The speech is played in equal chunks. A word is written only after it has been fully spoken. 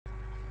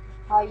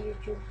Hi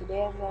YouTube,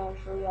 today I'm going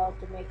to show you how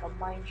to make a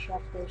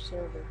mineshafter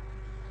server.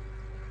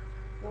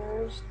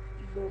 First,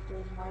 you go to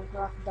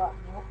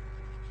minecraft.net,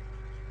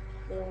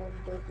 then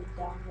go to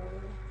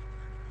download,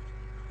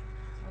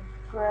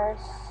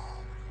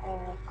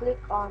 and click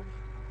on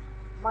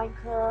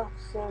minecraft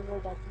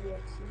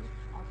server.exe.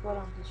 I'll put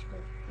on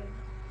description.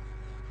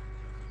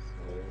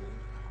 Save.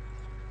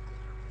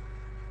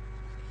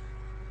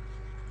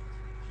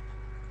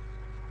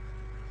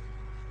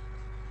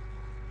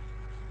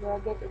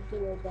 Drag it into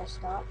your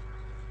desktop.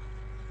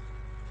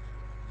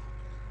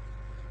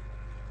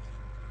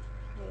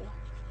 Okay.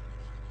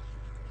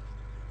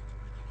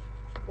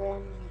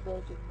 Then you go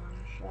to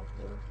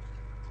mineshafter,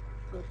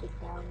 go to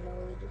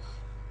downloads,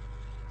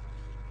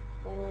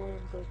 then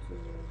go to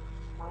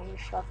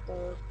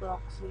mineshafter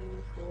proxy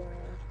for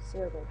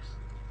servers.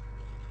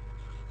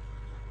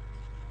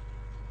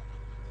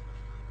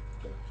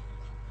 Okay.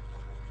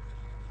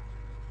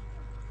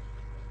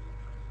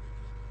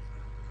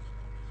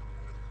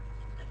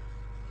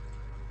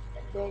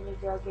 Then you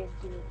drag it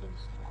into your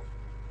install.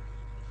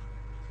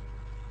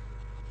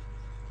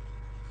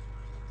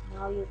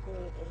 Now you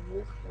create a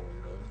new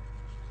folder.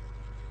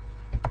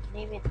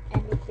 Name it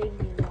anything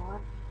you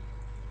want.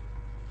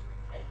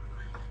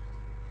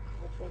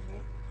 Open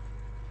it.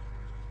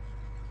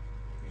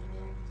 And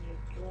then you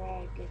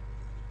drag it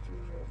to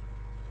your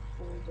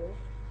folder.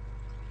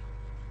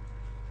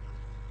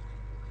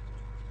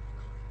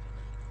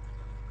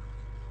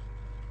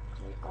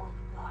 Click on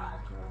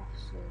Minecraft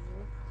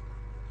server.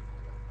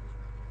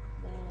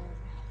 Then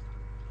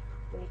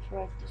wait for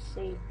it to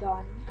say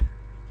done.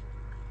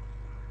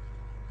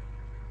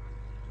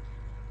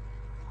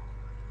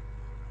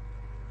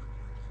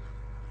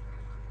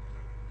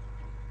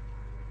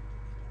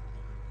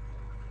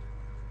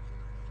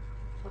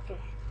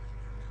 Okay.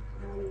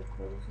 Now you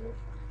close it.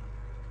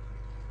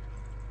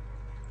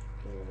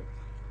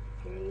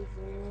 Okay,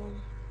 then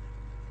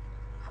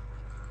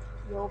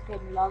you open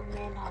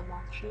login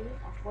Hamachi.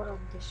 I'll put on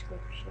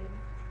description.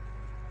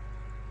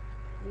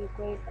 You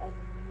create a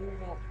new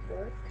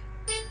network.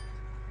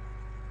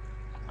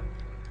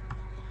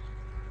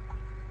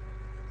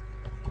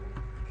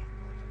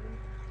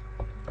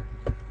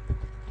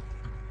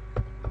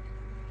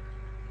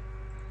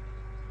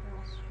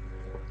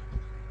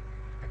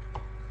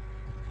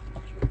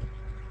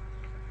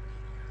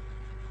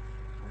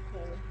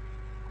 Okay.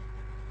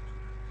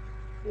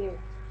 Here,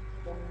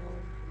 then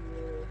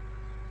you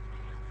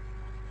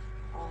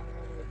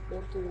go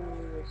to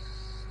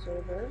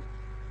server.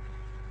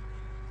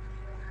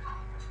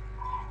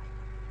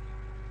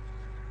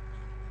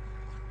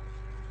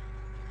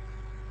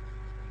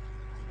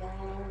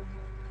 Then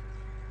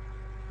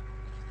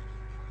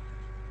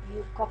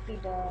you copy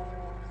the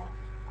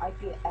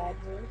IP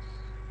address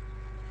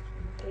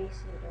and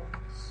paste it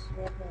on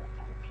server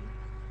IP.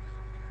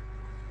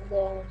 And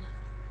then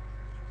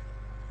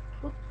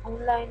put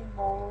online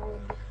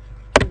mode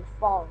to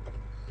false.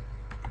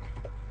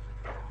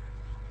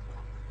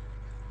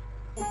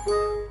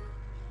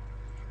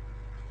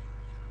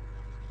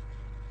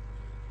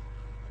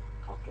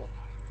 Okay.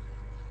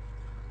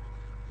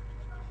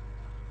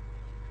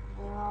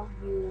 Now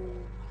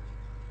you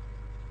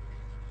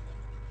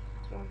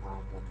turn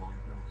on the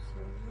Minecraft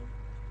server.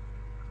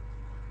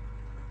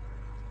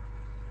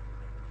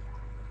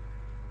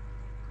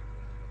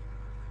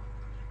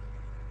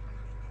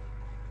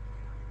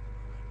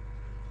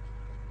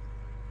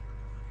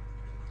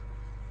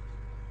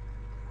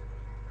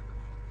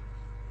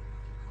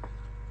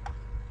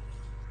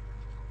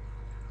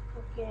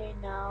 Okay,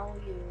 now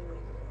you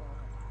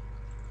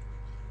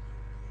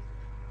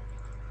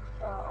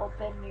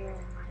open your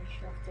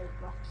mineshafter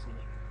proxy.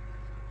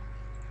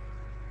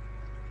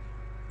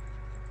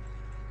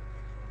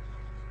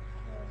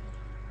 Okay,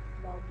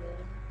 log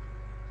in.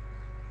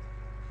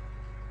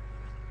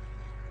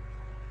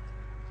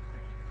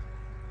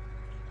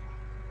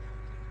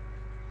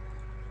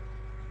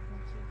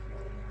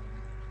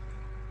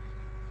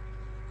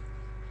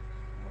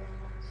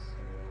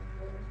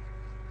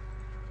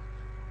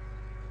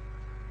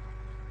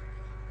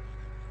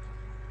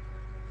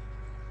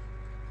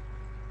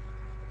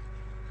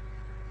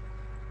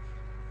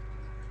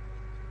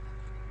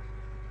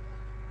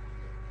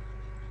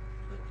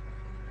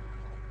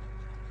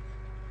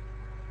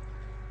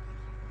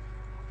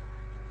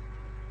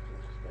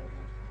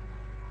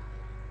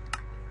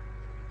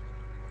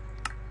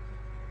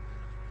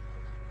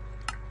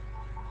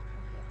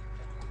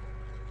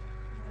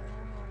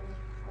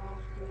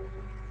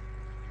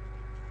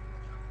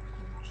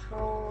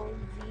 Control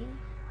V.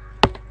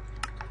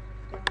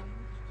 Done.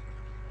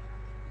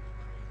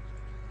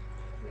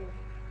 Here.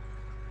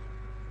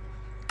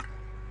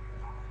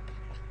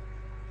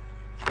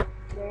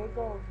 There you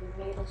go.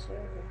 We made a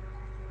server.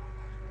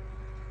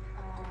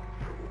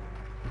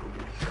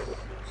 Please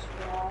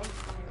subscribe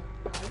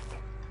and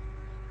like.